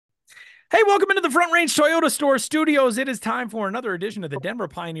Hey, welcome into the Front Range Toyota Store Studios. It is time for another edition of the Denver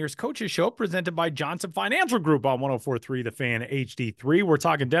Pioneers Coaches Show presented by Johnson Financial Group on 1043 The Fan HD3. We're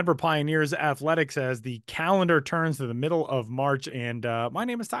talking Denver Pioneers athletics as the calendar turns to the middle of March. And my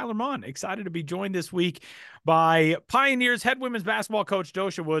name is Tyler Maun. Excited to be joined this week by Pioneers head women's basketball coach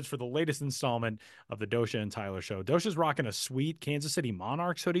Doshia Woods for the latest installment of the Doshia and Tyler Show. Doshia's rocking a sweet Kansas City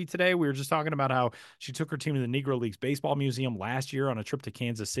Monarchs hoodie today. We were just talking about how she took her team to the Negro Leagues Baseball Museum last year on a trip to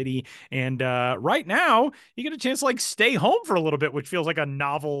Kansas City. And right now, you get a chance to like stay home for a little bit, which feels like a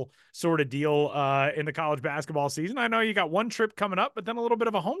novel sort of deal in the college basketball season. I know you got one trip coming up, but then a little bit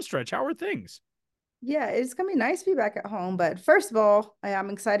of a home stretch. How are things? Yeah, it's gonna be nice to be back at home. But first of all,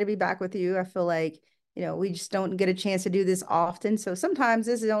 I'm excited to be back with you. I feel like, we just don't get a chance to do this often. So sometimes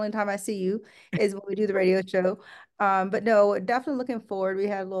this is the only time I see you is when we do the radio show. But no, definitely looking forward. We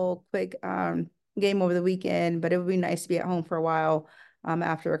had a little quick game over the weekend, but it would be nice to be at home for a while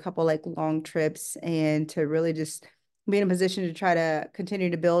after a couple like long trips and to really just be in a position to try to continue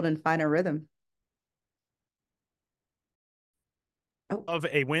to build and find a rhythm. Oh. Of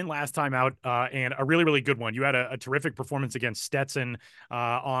a win last time out and a really, really good one. You had a terrific performance against Stetson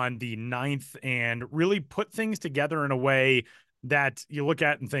on the ninth and really put things together in a way that you look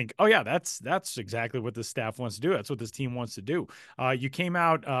at and think, oh yeah, that's exactly what this staff wants to do. That's what this team wants to do. You came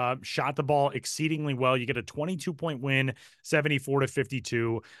out, shot the ball exceedingly well. You get a 22-point win,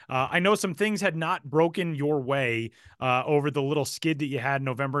 74-52. I know some things had not broken your way over the little skid that you had in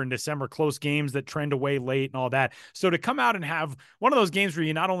November and December, close games that trend away late and all that. So to come out and have one of those games where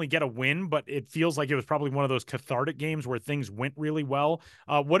you not only get a win, but it feels like it was probably one of those cathartic games where things went really well.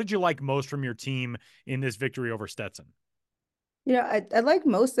 What did you like most from your team in this victory over Stetson? I like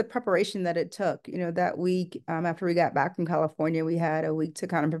most the preparation that it took. That week after we got back from California, we had a week to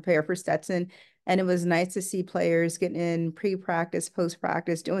kind of prepare for Stetson. And it was nice to see players getting in pre-practice,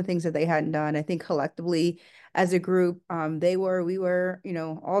 post-practice, doing things that they hadn't done. I think collectively as a group, we were,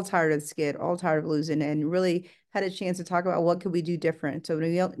 all tired of the skid, all tired of losing, and really had a chance to talk about what could we do different. So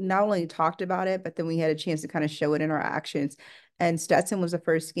we not only talked about it, but then we had a chance to kind of show it in our actions. And Stetson was the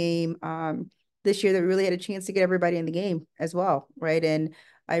first game. This year that we really had a chance to get everybody in the game as well, right? And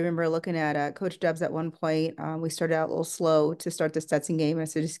I remember looking at Coach Dubs at one point. We started out a little slow to start the Stetson game. I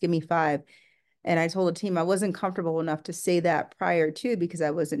said, just give me five. And I told the team I wasn't comfortable enough to say that prior to because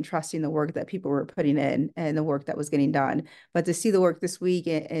I wasn't trusting the work that people were putting in and the work that was getting done. But to see the work this week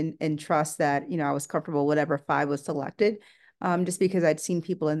and trust that, I was comfortable whatever five was selected, just because I'd seen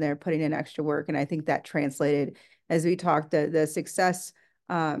people in there putting in extra work. And I think that translated as we talked, the success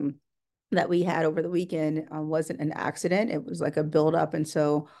that we had over the weekend wasn't an accident. It was like a buildup. And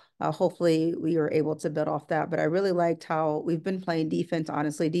so hopefully we were able to build off that. But I really liked how we've been playing defense,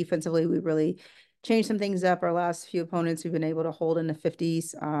 honestly. Defensively, we really changed some things up. Our last few opponents, we've been able to hold in the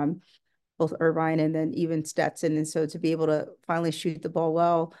 50s, both Irvine and then even Stetson. And so to be able to finally shoot the ball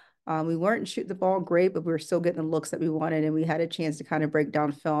well, we weren't shooting the ball great, but we were still getting the looks that we wanted. And we had a chance to kind of break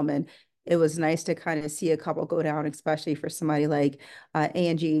down film. And it was nice to kind of see a couple go down, especially for somebody like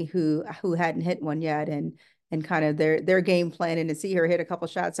Angie who hadn't hit one yet, and kind of their game plan, and to see her hit a couple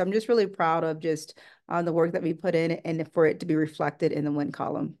shots. So I'm just really proud of just the work that we put in and for it to be reflected in the win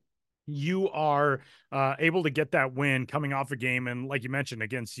column. You are able to get that win coming off a game. And like you mentioned,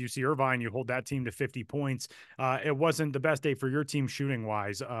 against UC Irvine, you hold that team to 50 points. It wasn't the best day for your team shooting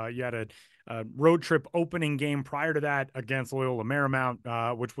wise. You had a road trip opening game prior to that against Loyola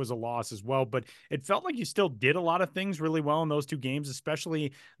Marymount, which was a loss as well. But it felt like you still did a lot of things really well in those two games,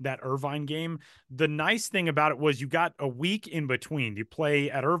 especially that Irvine game. The nice thing about it was you got a week in between. You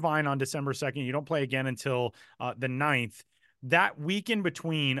play at Irvine on December 2nd. You don't play again until the 9th. That week in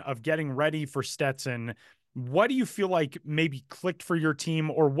between of getting ready for Stetson, what do you feel like maybe clicked for your team,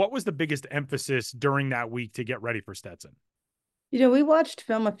 or what was the biggest emphasis during that week to get ready for Stetson? We watched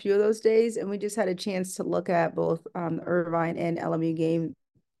film a few of those days, and we just had a chance to look at both the Irvine and LMU game,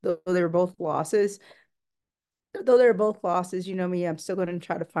 though they were both losses. Though they're both losses, you know me, I'm still going to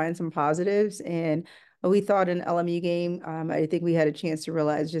try to find some positives. And we thought in LMU game, I think we had a chance to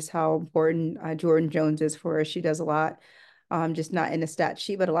realize just how important Jordan Jones is for us. She does a lot, just not in a stat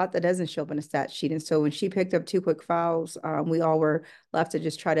sheet, but a lot that doesn't show up in a stat sheet. And so when she picked up two quick fouls, we all were left to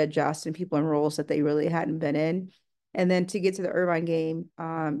just try to adjust and people in roles that they really hadn't been in. And then to get to the Irvine game,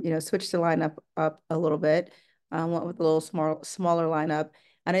 switch the lineup up a little bit, went with a little smaller lineup.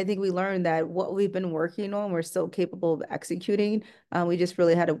 And I think we learned that what we've been working on, we're still capable of executing. We just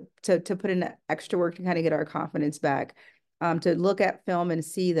really had to put in extra work to kind of get our confidence back. To look at film and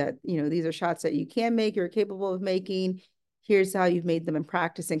see that, these are shots that you can make, you're capable of making. Here's how you've made them in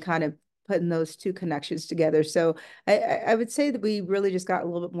practice, and kind of putting those two connections together. So I would say that we really just got a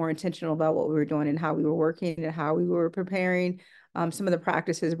little bit more intentional about what we were doing and how we were working and how we were preparing. Some of the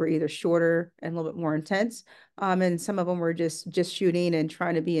practices were either shorter and a little bit more intense, and some of them were just shooting and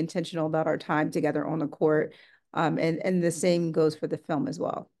trying to be intentional about our time together on the court. And the same goes for the film as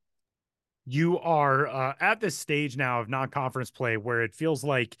well. You are at this stage now of non-conference play where it feels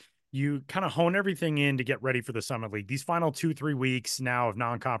like you kind of hone everything in to get ready for the Summit League. These final 2-3 weeks now of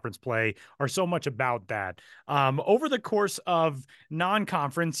non-conference play are so much about that. Over the course of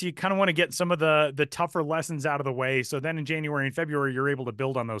non-conference, you kind of want to get some of the tougher lessons out of the way. So then in January and February, you're able to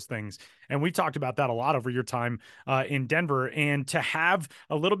build on those things. And we talked about that a lot over your time in Denver. And to have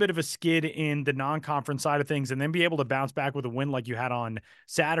a little bit of a skid in the non-conference side of things and then be able to bounce back with a win like you had on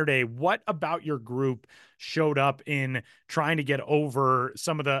Saturday, what about your group showed up in trying to get over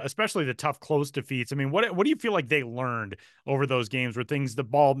some of the, especially the tough close defeats? I mean, what do you feel like they learned over those games where the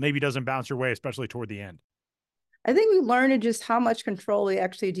ball maybe doesn't bounce your way, especially toward the end? I think we learned just how much control we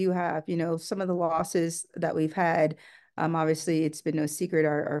actually do have. Some of the losses that we've had, obviously it's been no secret,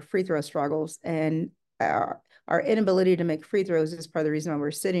 our free throw struggles and our inability to make free throws is part of the reason why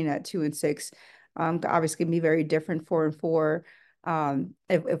we're sitting at 2-6. Obviously can be very different 4-4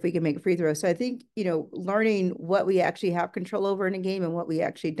 if we can make free throws. So I think, learning what we actually have control over in a game and what we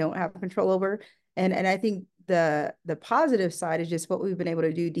actually don't have control over. And I think the positive side is just what we've been able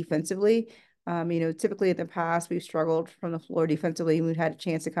to do defensively. Typically in the past, we've struggled from the floor defensively, and we've had a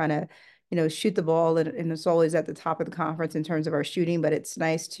chance to kind of, shoot the ball, and it's always at the top of the conference in terms of our shooting, but it's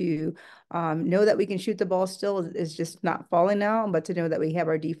nice to know that we can shoot the ball still is just not falling now, but to know that we have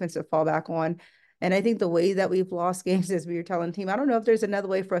our defense to fall back on. And I think the way that we've lost games, as we were telling the team, I don't know if there's another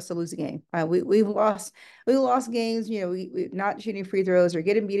way for us to lose a game. We've lost games, we not shooting free throws or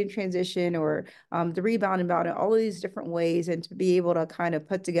getting beat in transition or the rebounding about it, all of these different ways, and to be able to kind of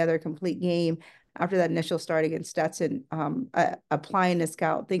put together a complete game after that initial start against Stetson, applying the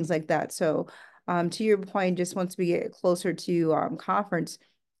scout, things like that. So to your point, just once we get closer to conference,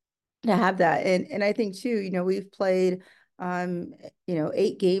 to have that. And I think too, we've played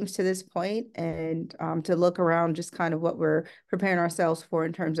 8 games to this point, and to look around just kind of what we're preparing ourselves for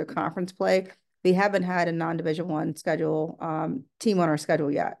in terms of conference play. We haven't had a non-Division One schedule team on our schedule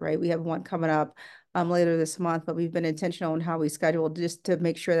yet, right? We have one coming up later this month, but we've been intentional in how we schedule just to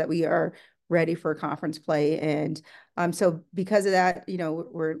make sure that we are ready for conference play. And so because of that,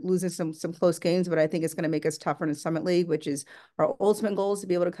 we're losing some close games, but I think it's going to make us tougher in the Summit League, which is our ultimate goal, is to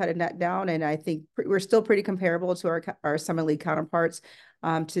be able to cut a net down. And I think we're still pretty comparable to our Summit League counterparts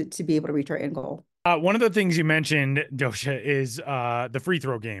to be able to reach our end goal. One of the things you mentioned, Doshia, is the free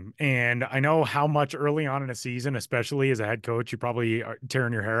throw game. And I know how much early on in a season, especially as a head coach, you probably are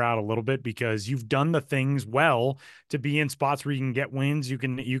tearing your hair out a little bit because you've done the things well to be in spots where you can get wins. You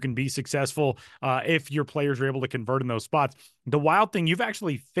can be successful if your players are able to convert in those spots. The wild thing, you've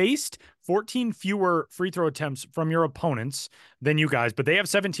actually faced 14 fewer free throw attempts from your opponents than you guys, but they have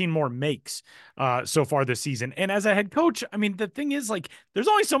 17 more makes so far this season. And as a head coach, I mean, the thing is, like, there's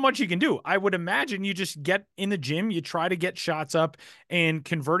only so much you can do. I would imagine you just get in the gym, you try to get shots up and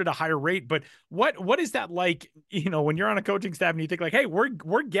convert at a higher rate. But what is that like, when you're on a coaching staff and you think like, hey,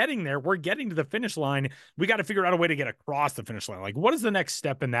 we're getting there, we're getting to the finish line. We got to figure out a way to get across the finish line. Like, what is the next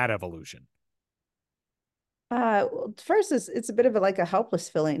step in that evolution? Well, first, it's a bit of like a helpless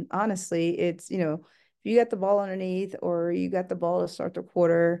feeling. Honestly, it's, if you got the ball underneath or you got the ball to start the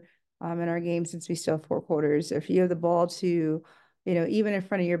quarter, in our game, since we still have 4 quarters, if you have the ball to, even in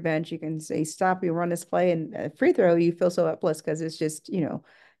front of your bench, you can say, stop, you run this play, and free throw, you feel so helpless because it's just,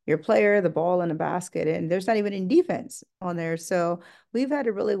 your player, the ball in the basket, and there's not even any defense on there. So we've had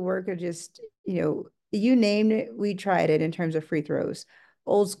to really work at just, you named it, we tried it in terms of free throws.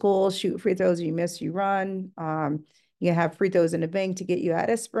 Old school, shoot free throws, you miss, you run. You have free throws in the bank to get you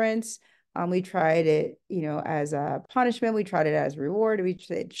out of sprints. We tried it, as a punishment. We tried it as a reward. We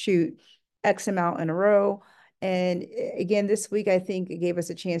said shoot X amount in a row. And again, this week, I think it gave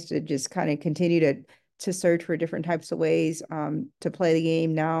us a chance to just kind of continue to search for different types of ways to play the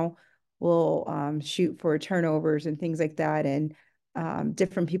game. Now we'll shoot for turnovers and things like that, and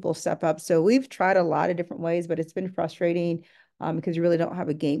different people step up. So we've tried a lot of different ways, but it's been frustrating because you really don't have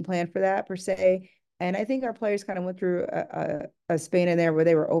a game plan for that per se. And I think our players kind of went through a span in there where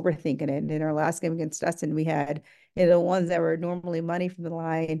they were overthinking it. And in our last game against Stetson, we had, the ones that were normally money from the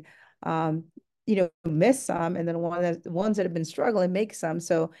line, miss some, and then the ones that have been struggling make some.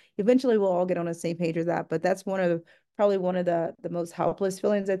 So eventually we'll all get on the same page with that. But that's probably one of the most helpless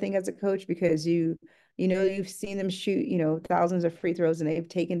feelings, I think, as a coach, because you've seen them shoot, thousands of free throws, and they've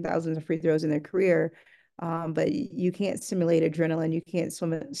taken thousands of free throws in their career. but you can't simulate adrenaline. You can't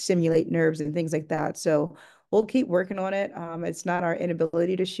simulate nerves and things like that. So we'll keep working on it. It's not our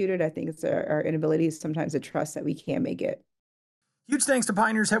inability to shoot it. I think it's our inability sometimes to trust that we can make it. Huge thanks to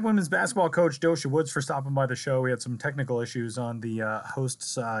Pioneers head women's basketball coach Doshia Woods for stopping by the show. We had some technical issues on the host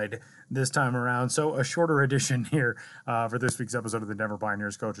side this time around, so a shorter edition here for this week's episode of the Denver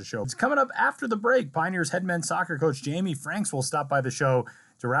Pioneers Coaches Show. It's coming up after the break. Pioneers head men's soccer coach Jamie Franks will stop by the show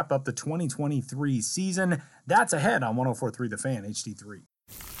to wrap up the 2023 season. That's ahead on 104.3 The Fan, HD3.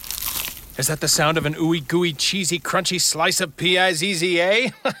 Is that the sound of an ooey gooey cheesy crunchy slice of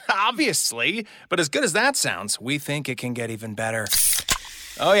P-I-Z-Z-A? Obviously, but as good as that sounds, we think it can get even better.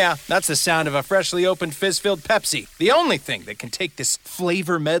 Oh yeah, that's the sound of a freshly opened fizz-filled Pepsi. The only thing that can take this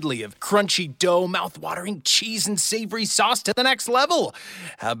flavor medley of crunchy dough, mouth-watering cheese, and savory sauce to the next level.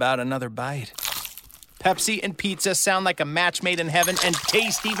 How about another bite? Pepsi and pizza sound like a match made in heaven and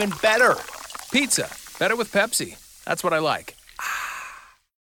taste even better. Pizza, better with Pepsi. That's what I like.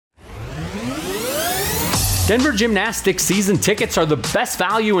 Denver Gymnastics season tickets are the best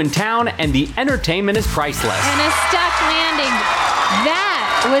value in town, and the entertainment is priceless. And a stuck landing. That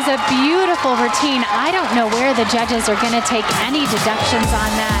was a beautiful routine. I don't know where the judges are going to take any deductions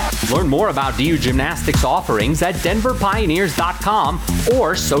on that. Learn more about DU Gymnastics offerings at denverpioneers.com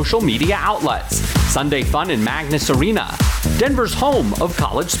or social media outlets. Sunday fun in Magnus Arena, Denver's home of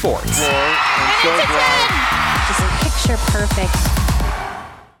college sports. And it's a 10! Just picture perfect.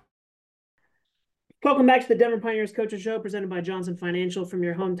 Welcome back to the Denver Pioneers Coaches Show, presented by Johnson Financial from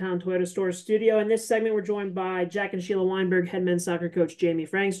your hometown Toyota Store studio. In this segment, we're joined by Jack and Sheila Weinberg, head men's soccer coach Jamie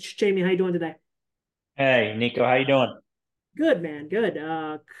Franks. Jamie, how you doing today? Hey, Niko, how you doing? Good, man. Good.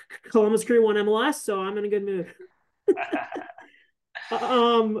 Columbus Crew won MLS, so I'm in a good mood.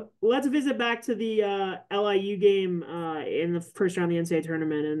 Let's visit back to the LIU game in the first round of the NCAA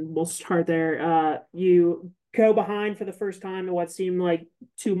tournament, and we'll start there. You go behind for the first time in what seemed like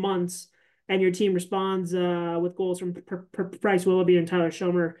 2 months, and your team responds with goals from Bryce Willoughby and Tyler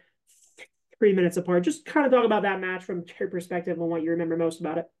Schomer 3 minutes apart. Just kind of talk about that match from your perspective and what you remember most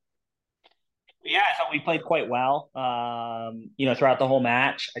about it. Yeah, I thought we played quite well, throughout the whole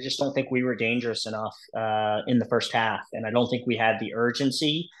match. I just don't think we were dangerous enough in the first half, and I don't think we had the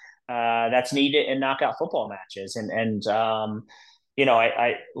urgency that's needed in knockout football matches.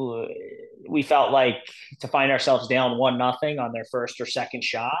 We felt like to find ourselves down 1-0 on their first or second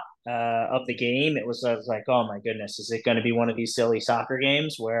shot of the game, it was like, oh my goodness, is it going to be one of these silly soccer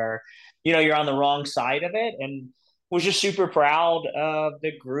games where, you're on the wrong side of it? And was just super proud of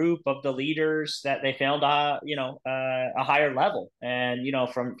the group, of the leaders that they found, a higher level. And,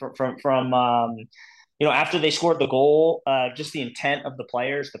 after they scored the goal, just the intent of the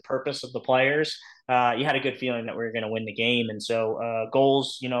players, the purpose of the players, you had a good feeling that we were going to win the game. And so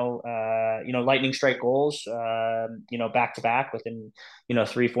goals, lightning strike goals, back to back within,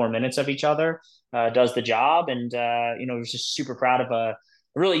 3-4 minutes of each other does the job. And, was just super proud of a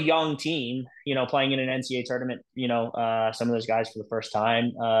really young team, playing in an NCAA tournament, some of those guys for the first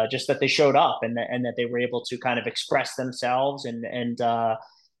time, just that they showed up and that they were able to kind of express themselves and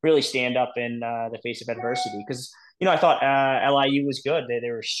really stand up in the face of adversity. Because, I thought LIU was good.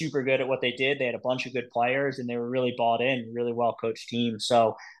 They were super good at what they did. They had a bunch of good players and they were really bought in, really well-coached team.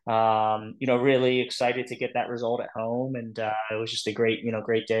 So, really excited to get that result at home. And it was just a great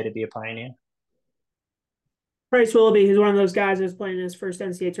day to be a Pioneer. Bryce Willoughby, who's one of those guys that's playing his first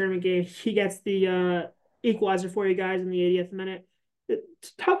NCAA tournament game. He gets the equalizer for you guys in the 80th minute.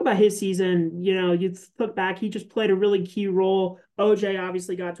 Talk about his season. You look back, he just played a really key role. OJ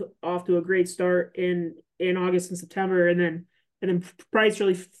obviously got off to a great start in August and September, and then Bryce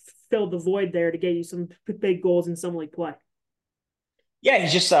really filled the void there to get you some big goals in summer league play. Yeah,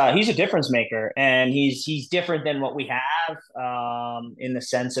 he's just he's a difference maker, and he's different than what we have in the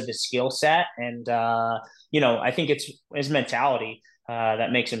sense of his skill set, and I think it's his mentality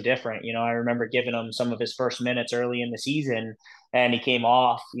that makes him different. I remember giving him some of his first minutes early in the season, and he came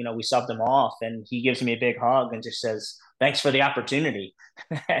off. We subbed him off, and he gives me a big hug and just says, "Thanks for the opportunity."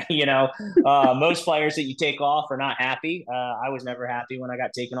 Most players that you take off are not happy. I was never happy when I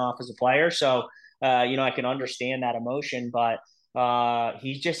got taken off as a player, so I can understand that emotion, but.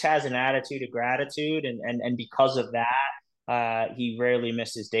 He just has an attitude of gratitude, and because of that, he rarely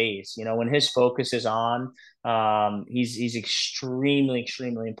misses days. When his focus is on, he's extremely,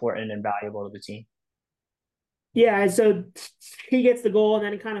 extremely important and valuable to the team. Yeah, so he gets the goal, and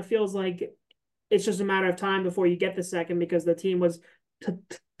then it kind of feels like it's just a matter of time before you get the second, because the team was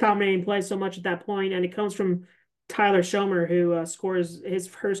dominating play so much at that point, and it comes from Tyler Schomer, who scores his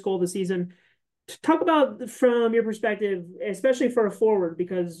first goal of the season. Talk about from your perspective, especially for a forward,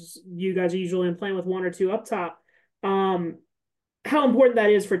 because you guys are usually playing with one or two up top. How important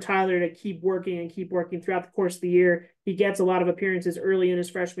that is for Tyler to keep working throughout the course of the year. He gets a lot of appearances early in his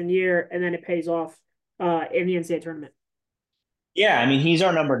freshman year, and then it pays off in the NCAA tournament. Yeah, I mean he's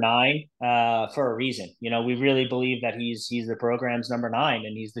our number 9 for a reason. We really believe that he's the program's number 9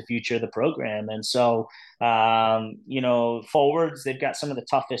 and he's the future of the program. And so forwards, they've got some of the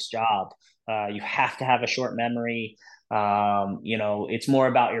toughest job. You have to have a short memory. It's more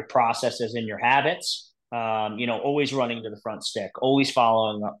about your processes and your habits. Always running to the front stick, always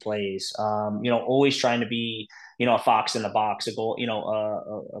following up plays. Always trying to be a fox in the box, a goal,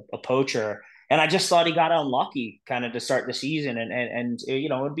 a poacher. And I just thought he got unlucky kind of to start the season. And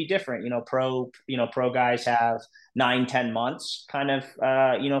it would be different. Pro guys have 9-10 months kind of,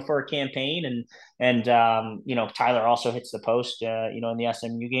 for a campaign. And Tyler also hits the post, in the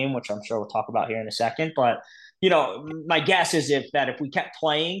SMU game, which I'm sure we'll talk about here in a second. But, my guess is if we kept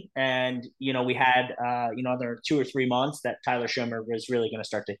playing and, we had, there 2 or 3 months that Tyler Schomer was really going to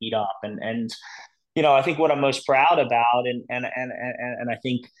start to heat up. And I think what I'm most proud about and I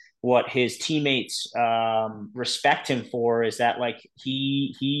think what his teammates respect him for is that like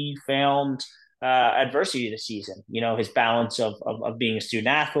he found adversity this season. His balance of being a student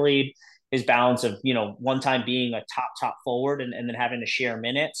athlete, his balance of one time being a top forward and then having to share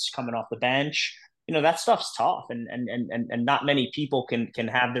minutes coming off the bench. That stuff's tough, and not many people can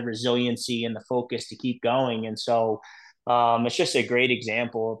have the resiliency and the focus to keep going. And so it's just a great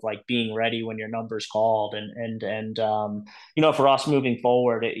example of like being ready when your number's called. And for us moving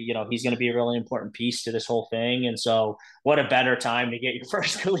forward, he's going to be a really important piece to this whole thing. And so what a better time to get your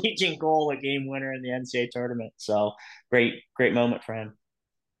first collegiate goal, a game winner in the NCAA tournament. So great moment for him.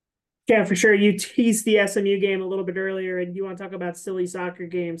 Yeah, for sure. You teased the SMU game a little bit earlier, and you want to talk about silly soccer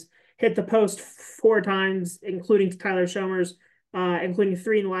games. Hit the post 4 times, including Tyler Schomer's, including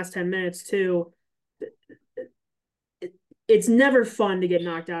 3 in the last 10 minutes too. It's never fun to get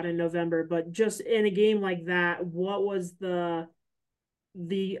knocked out in November, but just in a game like that, what was the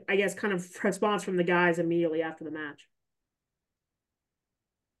I guess kind of response from the guys immediately after the match?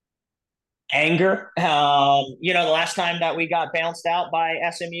 Anger. The last time that we got bounced out by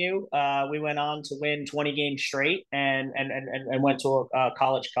SMU, we went on to win 20 games straight and went to a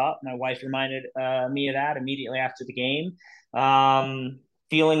college cup. My wife reminded me of that immediately after the game.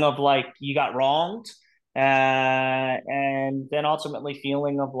 Feeling of like you got wronged, and then ultimately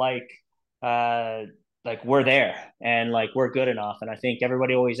feeling of like we're there and like we're good enough. And I think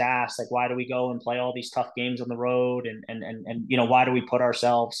everybody always asks like, why do we go and play all these tough games on the road, and why do we put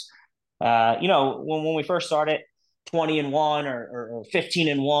ourselves when we first started 20-1 or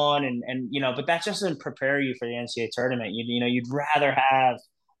 15-1 and but that just doesn't prepare you for the NCAA tournament. You'd rather have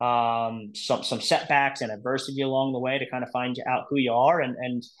some setbacks and adversity along the way to kind of find out who you are.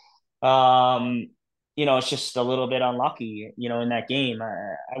 And it's just a little bit unlucky, in that game.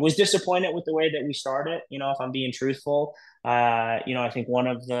 I was disappointed with the way that we started, if I'm being truthful. I think one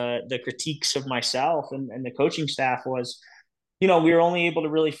of the critiques of myself and the coaching staff was, we were only able to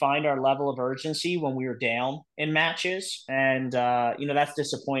really find our level of urgency when we were down in matches. And, that's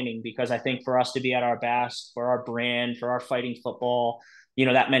disappointing because I think for us to be at our best, for our brand, for our fighting football,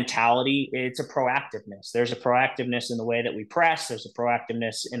 that mentality, it's a proactiveness. There's a proactiveness in the way that we press. There's a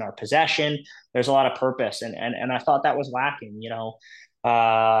proactiveness in our possession. There's a lot of purpose. And I thought that was lacking,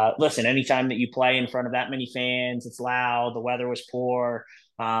 listen, anytime that you play in front of that many fans, it's loud, the weather was poor,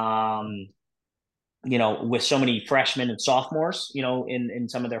 with so many freshmen and sophomores, in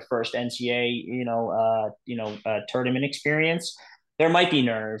some of their first NCAA, tournament experience, there might be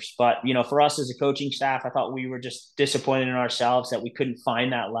nerves. But, for us as a coaching staff, I thought we were just disappointed in ourselves that we couldn't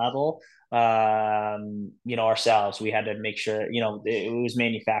find that level, ourselves. We had to make sure, it was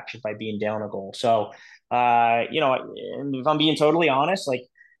manufactured by being down a goal. So, if I'm being totally honest, like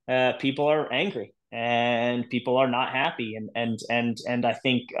people are angry and people are not happy. And I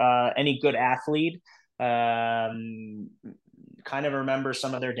think any good athlete kind of remembers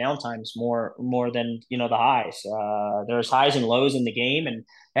some of their downtimes more than the highs. There's highs and lows in the game, and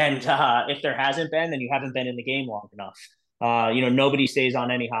if there hasn't been, then you haven't been in the game long enough. Nobody stays on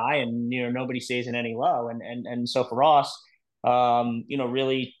any high, and nobody stays in any low. And so for us,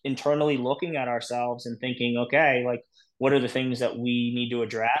 really internally looking at ourselves and thinking, okay, like, what are the things that we need to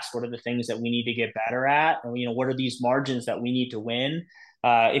address? What are the things that we need to get better at? And, what are these margins that we need to win?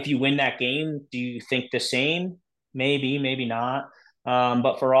 If you win that game, do you think the same? Maybe, maybe not.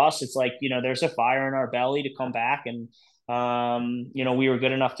 But for us, it's like, there's a fire in our belly to come back. And, we were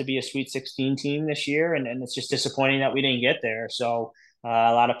good enough to be a Sweet 16 team this year. And it's just disappointing that we didn't get there. So,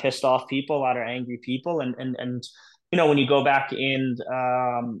 a lot of pissed off people, a lot of angry people. And when you go back in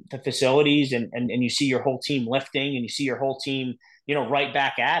the facilities and you see your whole team lifting and you see your whole team, right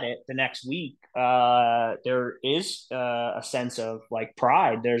back at it the next week, there is a sense of like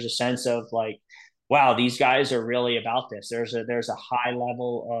pride. There's a sense of like, wow, these guys are really about this. There's a high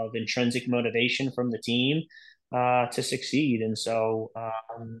level of intrinsic motivation from the team to succeed. And so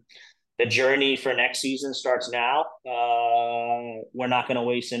the journey for next season starts now. We're not going to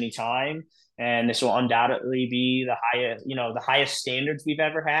waste any time, and this will undoubtedly be the highest standards we've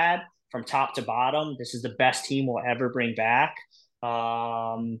ever had from top to bottom. This is the best team we'll ever bring back.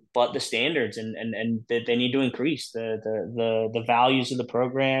 But the standards and they need to increase. The values of the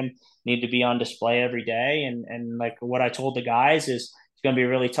program need to be on display every day. And like what I told the guys is it's going to be a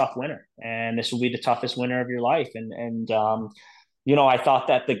really tough winter, and this will be the toughest winter of your life. I thought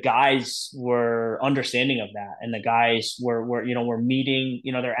that the guys were understanding of that, and the guys were meeting,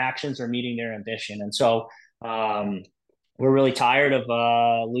 their actions are meeting their ambition. And so we're really tired of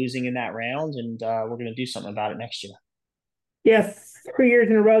losing in that round, and we're going to do something about it next year. Yeah, 3 years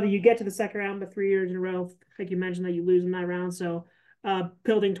in a row that you get to the second round, but 3 years in a row, like you mentioned, that you lose in that round. So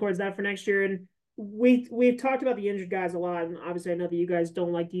building towards that for next year. And we've talked about the injured guys a lot, and obviously I know that you guys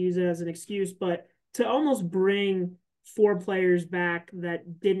don't like to use it as an excuse, but to almost bring 4 players back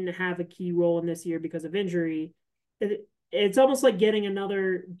that didn't have a key role in this year because of injury, it's almost like getting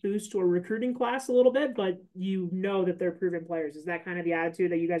another boost to a recruiting class a little bit, but that they're proven players. Is that kind of the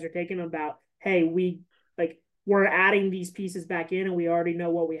attitude that you guys are taking about, hey, we're adding these pieces back in and we already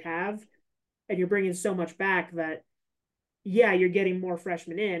know what we have, and you're bringing so much back that, yeah, you're getting more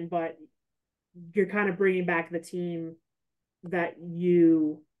freshmen in, but you're kind of bringing back the team that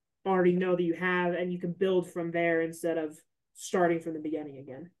you already know that you have, and you can build from there instead of starting from the beginning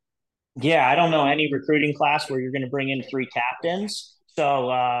again. Yeah, I don't know any recruiting class where you're going to bring in 3 captains.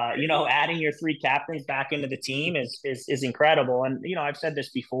 So, adding your 3 captains back into the team is incredible. And, I've said this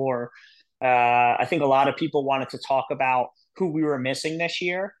before. I think a lot of people wanted to talk about who we were missing this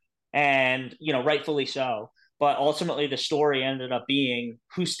year, and, rightfully so. But ultimately, the story ended up being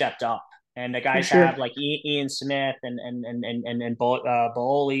who stepped up. And the guys have like Ian Smith and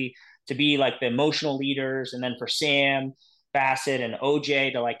Boley to be like the emotional leaders, and then for Sam Bassett and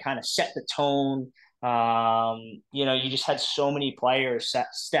OJ to like kind of set the tone. You just had so many players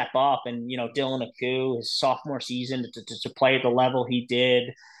step up, and Dylan Aku, his sophomore season, to play at the level he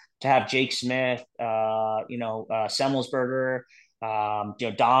did, to have Jake Smith, Semmelsberger,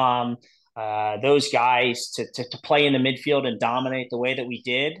 Dom. Those guys to play in the midfield and dominate the way that we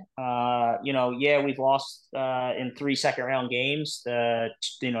did. We've lost in 3 second-round games.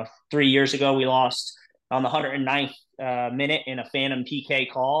 3 years ago we lost on the 109th minute in a phantom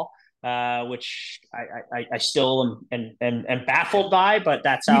PK call, which I still am baffled by. But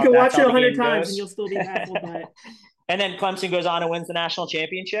that's how you can watch it 100 times and you'll still be baffled by it. And then Clemson goes on and wins the national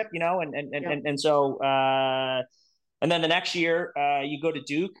championship, and so. And then the next year, you go to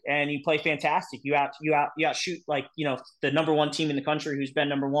Duke and you play fantastic. You outshoot the number 1 team in the country who's been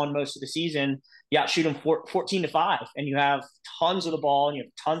number 1 most of the season. You outshoot them 14-5, and you have tons of the ball, and you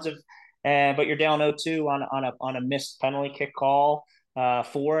have tons of, but you're down 0-2 on a missed penalty kick call,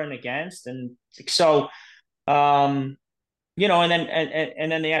 for and against, and so.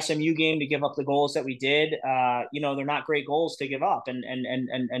 And then the SMU game to give up the goals that we did, they're not great goals to give up. And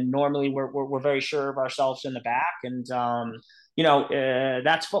normally we're very sure of ourselves in the back. And,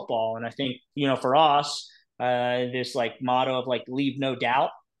 that's football. And I think, for us, this like motto of like, leave no doubt.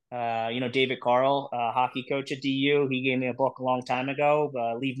 David Carl, hockey coach at DU, he gave me a book a long time ago,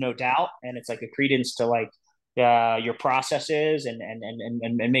 Leave No Doubt. And it's like a credence to like your processes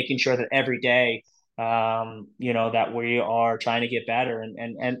and making sure that every day, that we are trying to get better.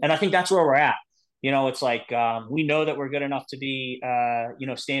 And I think that's where we're at. It's like, we know that we're good enough to be,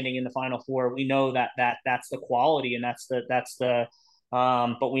 standing in the Final Four. We know that's the quality, and that's the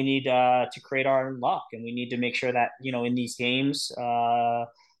but we need to create our own luck, and we need to make sure that, in these games,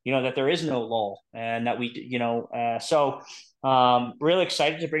 that there is no lull, and that we, really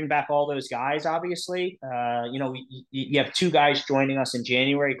excited to bring back all those guys. Obviously, you have 2 guys joining us in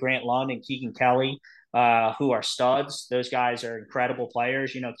January, Grant Lund and Keegan Kelly, who are studs. Those guys are incredible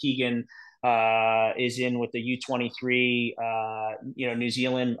players. Keegan is in with the U23, New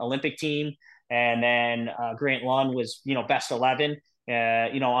Zealand Olympic team, and then Grant Lund was, best 11.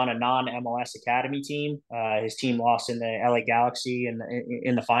 On a non-MLS academy team. His team lost in the LA Galaxy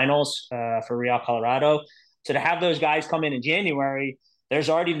in the finals for Real Colorado. So to have those guys come in January, there's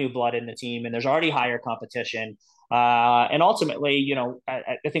already new blood in the team, and there's already higher competition. And ultimately,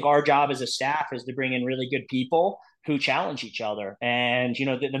 I think our job as a staff is to bring in really good people who challenge each other. And,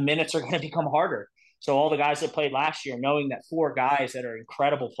 the minutes are going to become harder. So all the guys that played last year, knowing that 4 guys that are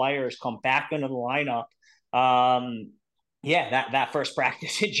incredible players come back into the lineup, that first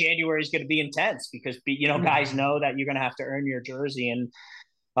practice in January is going to be intense because, guys know that you're going to have to earn your jersey. And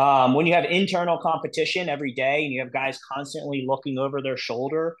when you have internal competition every day and you have guys constantly looking over their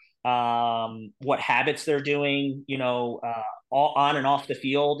shoulder, what habits they're doing, all on and off the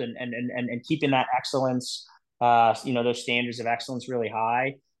field and keeping that excellence, those standards of excellence really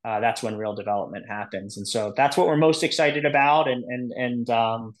high. That's when real development happens. And so that's what we're most excited about.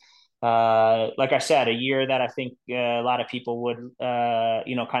 Like I said, a year that I think a lot of people would,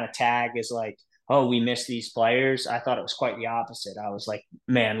 kind of tag as like, oh, we miss these players. I thought it was quite the opposite. I was like,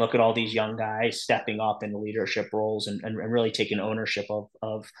 man, look at all these young guys stepping up in leadership roles and really taking ownership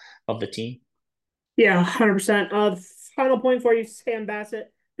of the team. Yeah, 100%. The final point for you, Sam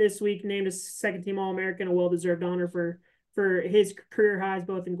Bassett this week named a second-team All-American, a well-deserved honor for his career highs,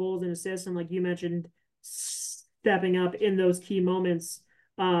 both in goals and assists. And like you mentioned, stepping up in those key moments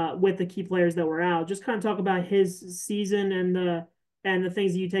with the key players that were out. Just kind of talk about his season and the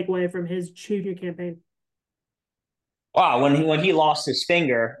things that you take away from his junior campaign. Wow, when he lost his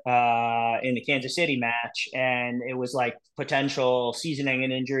finger in the Kansas City match, and it was like potential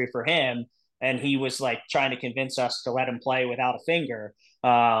season-ending injury for him, and he was like trying to convince us to let him play without a finger.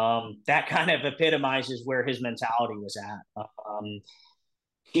 That kind of epitomizes where his mentality was at.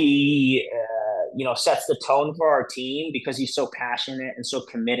 He sets the tone for our team because he's so passionate and so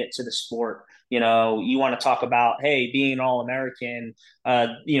committed to the sport. You want to talk about, hey, being an All-American,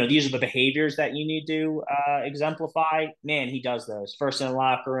 these are the behaviors that you need to exemplify. Man, he does those. First in the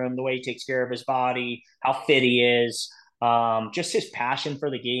locker room, the way he takes care of his body, how fit he is, just his passion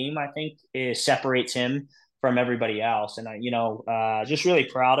for the game, I think, separates him from everybody else. And just really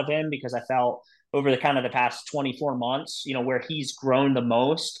proud of him because I felt over the past 24 months, where he's grown the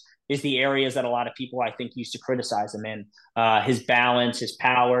most is the areas that a lot of people, I think, used to criticize him in. His balance, his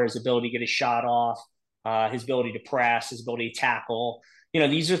power, his ability to get his shot off, his ability to press, his ability to tackle.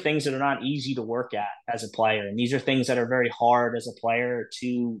 These are things that are not easy to work at as a player. And these are things that are very hard as a player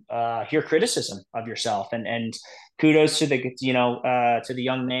to hear criticism of yourself. And kudos to the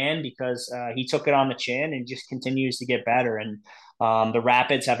young man because he took it on the chin and just continues to get better. And the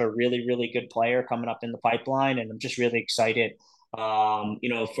Rapids have a really, really good player coming up in the pipeline. And I'm just really excited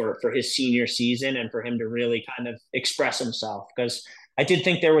for his senior season and for him to really kind of express himself, because I did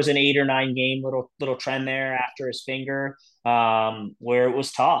think there was an 8 or 9 game little trend there after his finger where it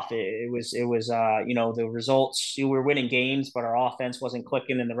was tough. It was the results, we were winning games, but our offense wasn't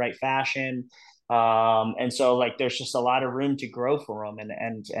clicking in the right fashion. And so like there's just a lot of room to grow for him,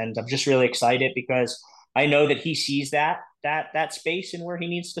 and I'm just really excited because I know that he sees that space and where he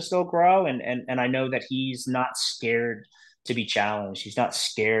needs to still grow, and I know that he's not scared to be challenged. He's not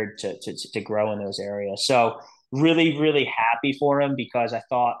scared to grow in those areas. So really, really happy for him because I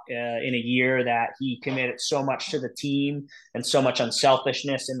thought in a year that he committed so much to the team and so much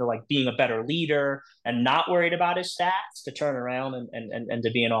unselfishness into like being a better leader and not worried about his stats, to turn around and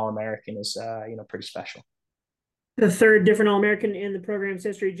to be an All-American is pretty special. The third different All-American in the program's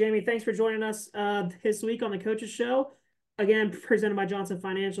history. Jamie, thanks for joining us this week on the Coaches Show. Again, presented by Johnson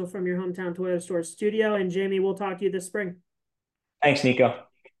Financial from your hometown Toyota Store studio. And Jamie, we'll talk to you this spring. Thanks, Niko.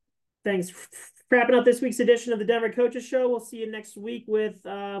 Thanks. Wrapping up this week's edition of the Denver Coaches Show. We'll see you next week with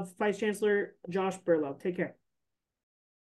Vice Chancellor Josh Burlow. Take care.